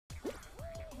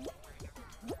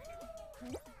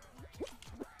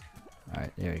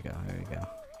There we go, there we go.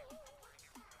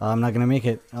 Oh, I'm not gonna make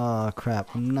it. Oh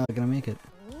crap, I'm not gonna make it.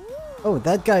 Oh,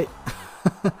 that guy!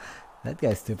 That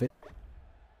guy's stupid.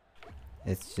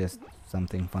 It's just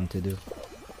something fun to do.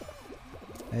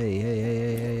 Hey, hey, hey,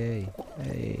 hey, hey, hey.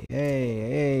 Hey, hey,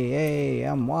 hey, hey,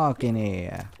 I'm walking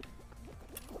here.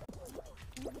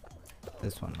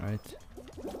 This one, right?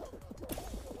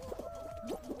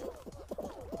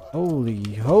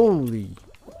 Holy, holy.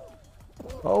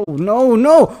 Oh, no,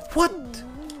 no! What?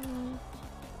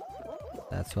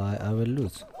 That's why I will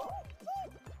lose.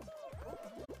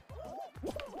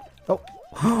 Oh.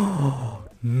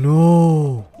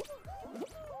 No!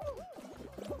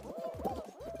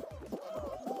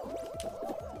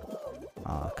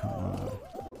 Oh, come on.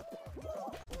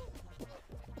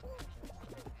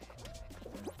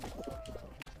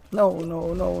 No,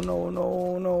 no, no, no,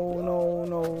 no, no, no, no,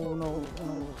 no, no,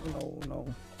 no,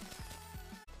 no.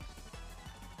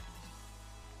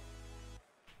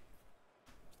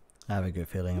 I have a good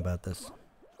feeling about this.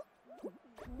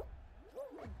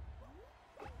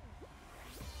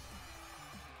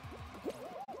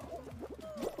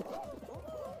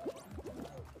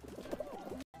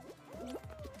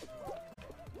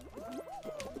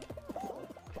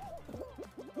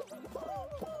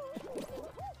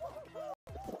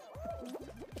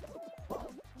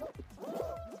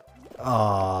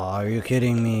 Oh, are you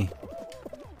kidding me?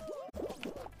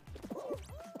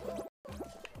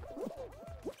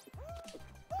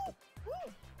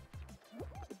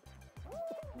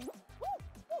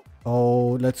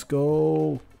 Oh, let's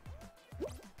go.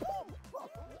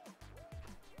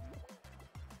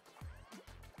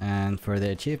 And for the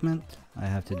achievement, I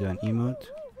have to do an emote.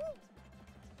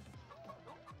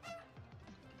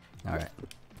 Alright.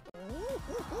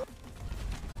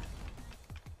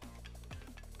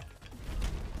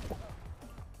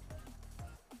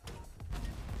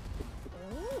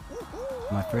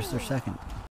 My first or second?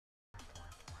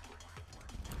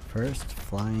 First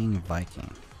flying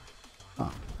Viking.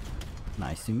 Oh,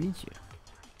 nice to meet you.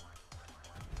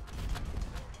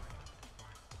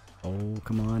 Oh,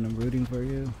 come on, I'm rooting for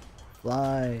you.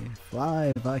 Fly,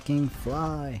 fly, Viking,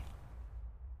 fly.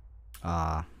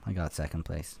 Ah, I got second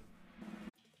place.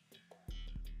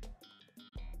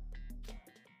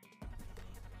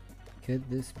 Could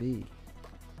this be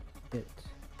it?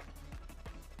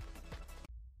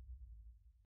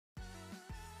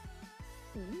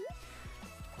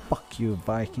 Fuck you,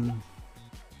 Viking.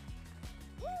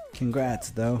 Congrats,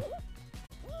 though.